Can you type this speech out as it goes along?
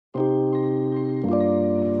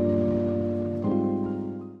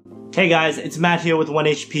Hey guys, it's Matt here with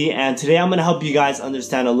 1HP, and today I'm going to help you guys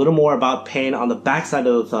understand a little more about pain on the backside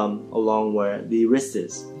of the thumb along where the wrist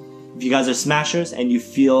is. If you guys are smashers and you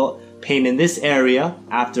feel pain in this area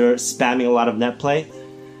after spamming a lot of net play,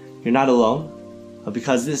 you're not alone,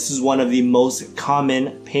 because this is one of the most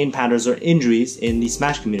common pain patterns or injuries in the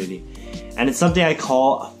Smash community. And it's something I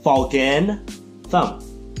call Falcon thumb.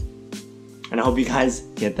 And I hope you guys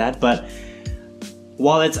get that, but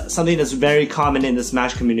while it's something that's very common in the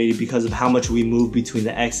Smash community because of how much we move between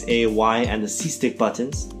the X, A, Y, and the C stick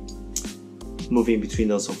buttons, moving between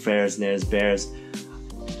those, so fairs, nairs, bears,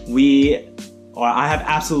 I have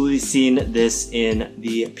absolutely seen this in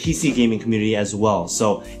the PC gaming community as well.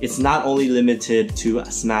 So it's not only limited to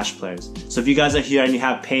Smash players. So if you guys are here and you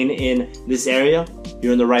have pain in this area,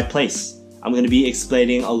 you're in the right place. I'm going to be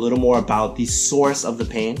explaining a little more about the source of the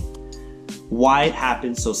pain, why it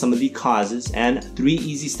happens, so some of the causes, and 3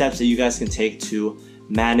 easy steps that you guys can take to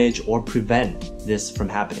manage or prevent this from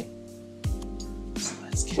happening. So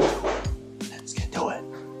let's get to it. Let's get to it.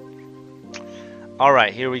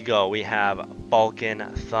 Alright, here we go. We have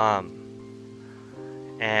Falcon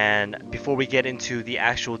thumb. And before we get into the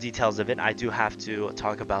actual details of it, I do have to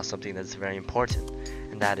talk about something that's very important,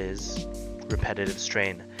 and that is repetitive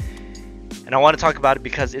strain. And I want to talk about it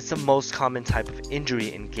because it's the most common type of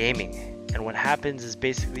injury in gaming. And what happens is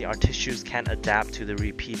basically our tissues can't adapt to the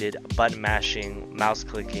repeated button mashing, mouse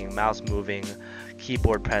clicking, mouse moving,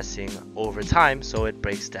 keyboard pressing over time, so it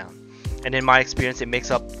breaks down. And in my experience, it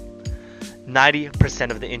makes up 90%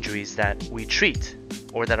 of the injuries that we treat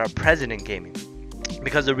or that are present in gaming.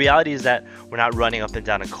 Because the reality is that we're not running up and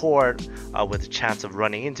down a court with a chance of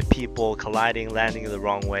running into people, colliding, landing the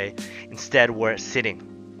wrong way. Instead, we're sitting.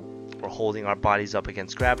 We're holding our bodies up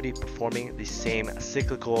against gravity, performing the same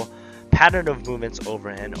cyclical pattern of movements over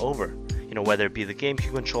and over. You know, whether it be the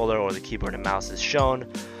GameCube controller or the keyboard and mouse is shown,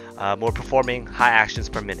 we're performing high actions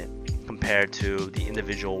per minute compared to the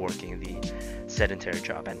individual working the sedentary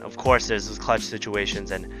job. And of course, there's those clutch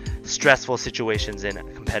situations and stressful situations in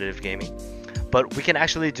competitive gaming. But we can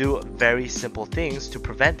actually do very simple things to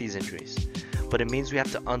prevent these injuries. But it means we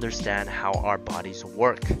have to understand how our bodies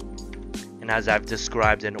work. And as I've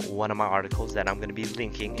described in one of my articles that I'm going to be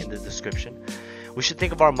linking in the description, we should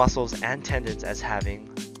think of our muscles and tendons as having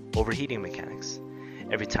overheating mechanics.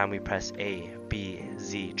 Every time we press A, B,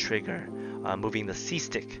 Z trigger, moving the C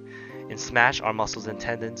stick, in Smash our muscles and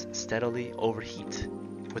tendons steadily overheat,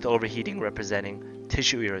 with overheating representing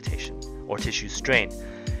tissue irritation or tissue strain.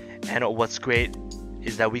 And what's great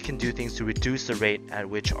is that we can do things to reduce the rate at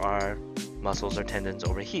which our muscles or tendons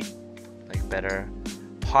overheat, like better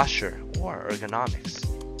posture or ergonomics.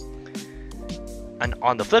 And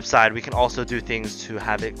on the flip side, we can also do things to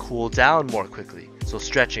have it cool down more quickly. So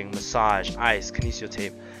stretching, massage, ice, kinesio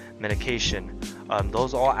tape, medication,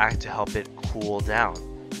 those all act to help it cool down.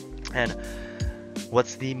 And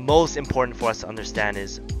what's the most important for us to understand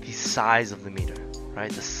is the size of the meter,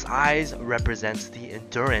 right? The size represents the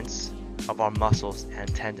endurance of our muscles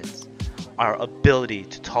and tendons. Our ability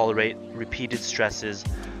to tolerate repeated stresses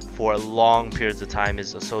for long periods of time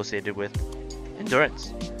is associated with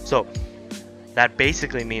endurance. So that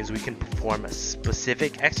basically means we can perform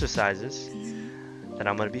specific exercises that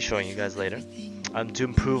I'm going to be showing you guys later to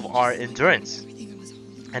improve our endurance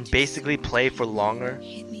and basically play for longer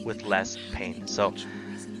with less pain. So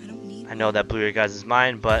I know that blew your guys'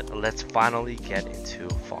 mind, but let's finally get into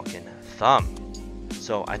Falcon thumb.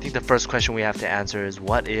 So I think the first question we have to answer is,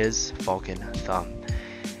 what is Falcon thumb?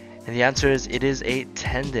 And the answer is, it is a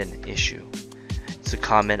tendon issue. It's a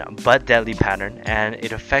common but deadly pattern, and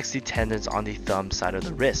it affects the tendons on the thumb side of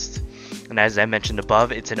the wrist. And as I mentioned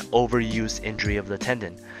above, it's an overuse injury of the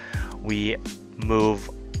tendon. We move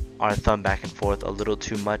our thumb back and forth a little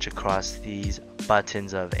too much across these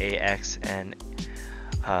buttons of A, X, and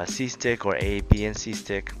C stick, or A, B, and C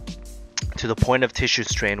stick, to the point of tissue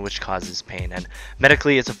strain, which causes pain. And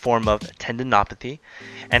medically, it's a form of tendinopathy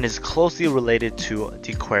and is closely related to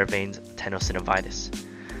de Quervain's tenosynovitis.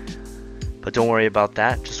 But don't worry about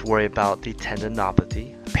that, just worry about the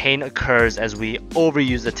tendinopathy. Pain occurs as we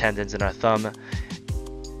overuse the tendons in our thumb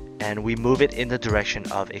and we move it in the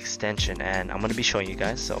direction of extension. And I'm going to be showing you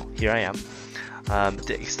guys, so here I am.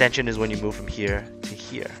 The extension is when you move from here to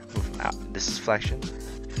here, move from out. This is flexion,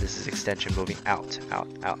 this is extension, moving out, out,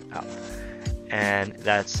 out, out. And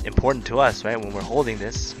that's important to us, right, when we're holding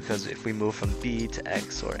this, because if we move from B to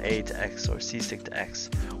X or A to X or C stick to X,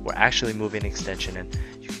 we're actually moving extension, and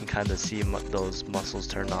you can kind of see those muscles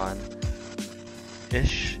turn on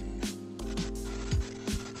ish.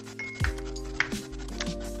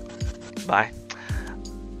 Bye.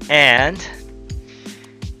 And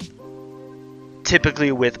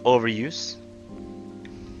typically with overuse,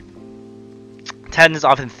 tendons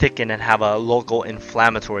often thicken and have a local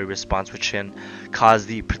inflammatory response, which can cause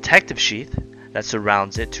the protective sheath that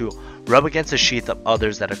surrounds it to rub against the sheath of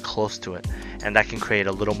others that are close to it, and that can create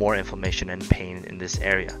a little more inflammation and pain in this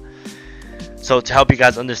area. So to help you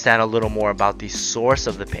guys understand a little more about the source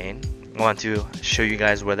of the pain, I want to show you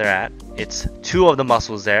guys where they're at. It's two of the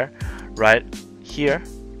muscles there, right here,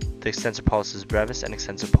 the extensor pollicis brevis and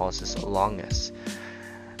extensor pollicis longus.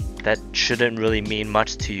 That shouldn't really mean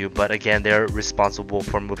much to you, but again, they're responsible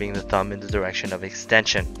for moving the thumb in the direction of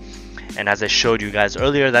extension. And as I showed you guys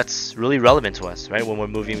earlier, that's really relevant to us, right? When we're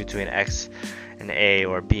moving between X and A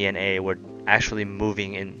or B and A, we're actually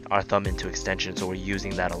moving in our thumb into extension, so we're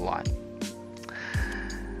using that a lot.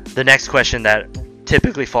 The next question that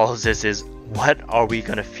typically follows this is, what are we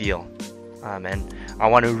gonna feel? And I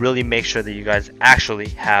want to really make sure that you guys actually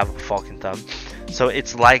have a Falcon thumb. So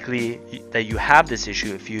it's likely that you have this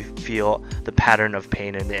issue if you feel the pattern of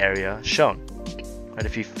pain in the area shown. Right?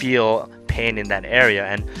 If you feel pain in that area,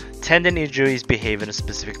 and tendon injuries behave in a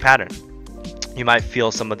specific pattern. You might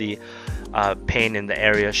feel some of the pain in the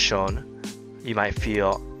area shown. You might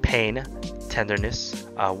feel pain, tenderness,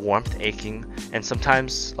 warmth, aching, and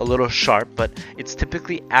sometimes a little sharp, but it's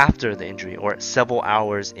typically after the injury or several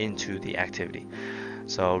hours into the activity.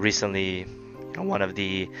 So recently, one of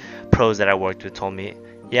the pros that I worked with told me,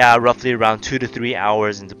 yeah, roughly around 2 to 3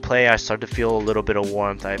 hours into play, I start to feel a little bit of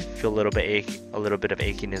warmth. I feel a little bit of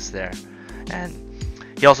achiness there. And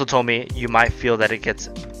he also told me you might feel that it gets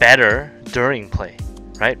better during play,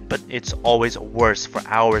 right? But it's always worse for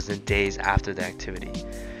hours and days after the activity.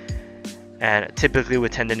 And typically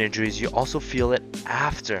with tendon injuries, you also feel it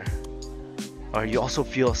after, or you also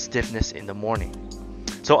feel stiffness in the morning.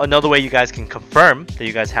 So another way you guys can confirm that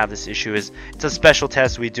you guys have this issue is, it's a special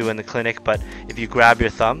test we do in the clinic, but if you grab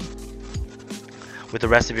your thumb with the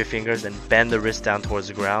rest of your fingers and bend the wrist down towards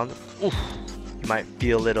the ground, oof, you might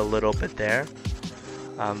feel it a little bit there.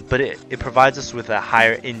 But it provides us with a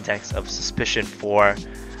higher index of suspicion for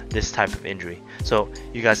this type of injury. So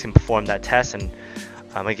you guys can perform that test, and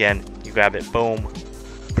again, you grab it, boom,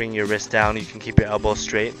 bring your wrist down, you can keep your elbow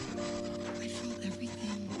straight,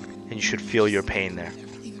 and you should feel your pain there.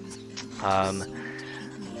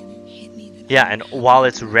 Yeah, and while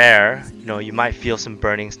it's rare, you might feel some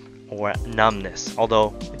burning or numbness,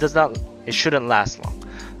 although it shouldn't last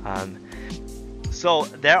long. So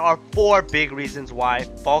there are 4 big reasons why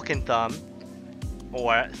Falcon thumb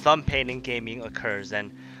or thumb pain in gaming occurs,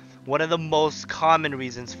 and one of the most common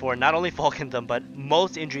reasons for not only Falcon thumb but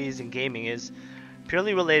most injuries in gaming is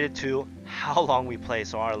purely related to how long we play,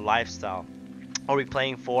 so our lifestyle. Are we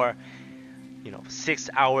playing for 6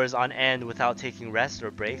 hours on end without taking rest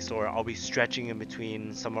or breaks, or are we stretching in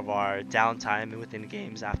between some of our downtime within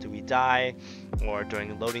games after we die or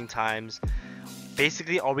during loading times?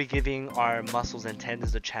 Basically, are we giving our muscles and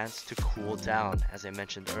tendons a chance to cool down, as I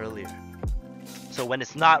mentioned earlier? So when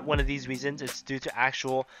it's not one of these reasons, it's due to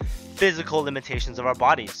actual physical limitations of our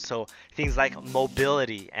bodies. So things like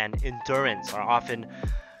mobility and endurance are often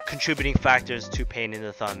contributing factors to pain in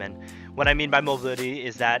the thumb. And what I mean by mobility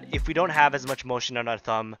is that if we don't have as much motion on our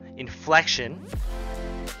thumb in flexion,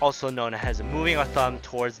 also known as moving our thumb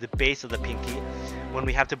towards the base of the pinky, when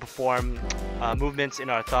we have to perform movements in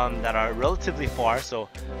our thumb that are relatively far, so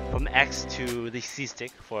from X to the C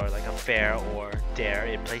stick for like a fair or dare,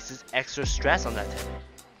 it places extra stress on that tendon,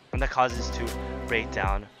 and that causes to break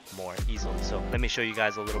down more easily. So let me show you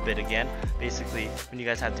guys a little bit again. Basically, when you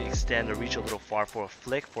guys have to extend or reach a little far for a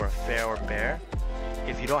flick, for a fair or bear,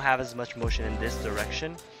 if you don't have as much motion in this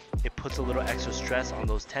direction, it puts a little extra stress on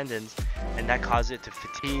those tendons, and that causes it to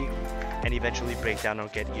fatigue and eventually break down or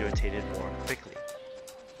get irritated more quickly.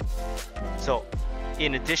 So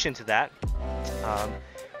in addition to that,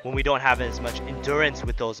 when we don't have as much endurance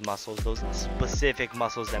with those muscles, those specific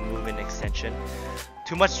muscles that move in extension,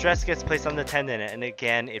 too much stress gets placed on the tendon, and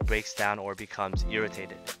again, it breaks down or becomes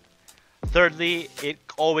irritated. Thirdly, it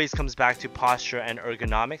always comes back to posture and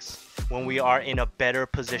ergonomics. When we are in a better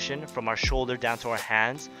position from our shoulder down to our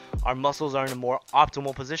hands, our muscles are in a more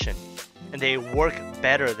optimal position and they work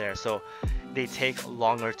better there, so they take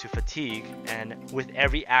longer to fatigue, and with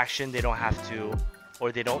every action they don't have to,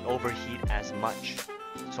 or they don't overheat as much.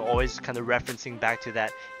 So always kind of referencing back to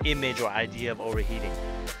that image or idea of overheating.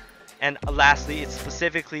 And lastly, it's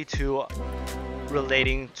specifically to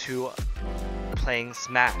relating to playing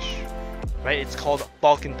Smash, right? It's called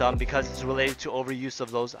Falcon thumb because it's related to overuse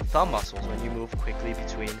of those thumb muscles when you move quickly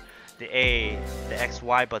between the A, the X,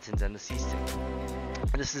 Y buttons, and the C stick.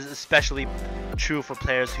 And this is especially true for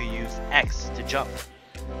players who use X to jump.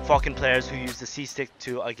 Falcon players who use the C stick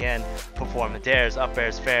to again perform dares, up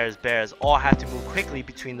airs, fairs, bears, all have to move quickly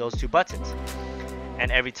between those two buttons.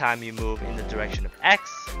 And every time you move in the direction of X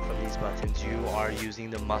from these buttons, you are using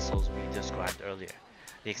the muscles we described earlier,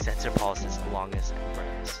 the extensor pollicis, longus, and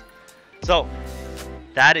brevis. So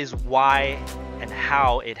that is why and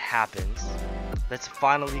how it happens. Let's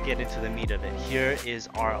finally get into the meat of it. Here is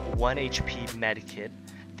our 1 HP med kit,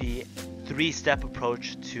 the 3-step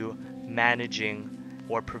approach to managing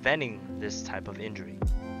or preventing this type of injury.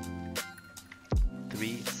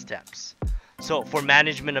 3 steps. So for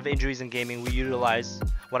management of injuries in gaming, we utilize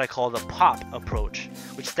what I call the POP approach,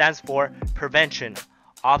 which stands for prevention,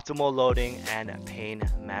 optimal loading, and pain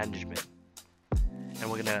management.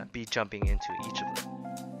 And we're gonna be jumping into each of them.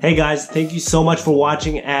 Hey guys, thank you so much for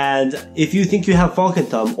watching, and if you think you have Falcon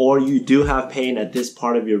thumb or you do have pain at this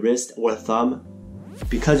part of your wrist or thumb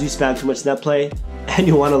because you spam too much net play and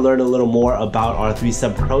you want to learn a little more about our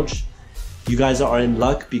 3-step approach, you guys are in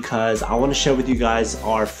luck, because I want to share with you guys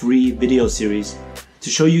our free video series to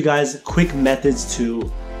show you guys quick methods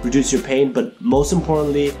to reduce your pain, but most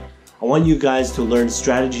importantly, I want you guys to learn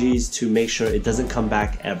strategies to make sure it doesn't come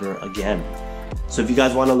back ever again. So if you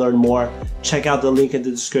guys want to learn more, check out the link in the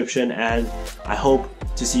description, and I hope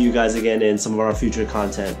to see you guys again in some of our future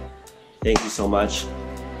content. Thank you so much.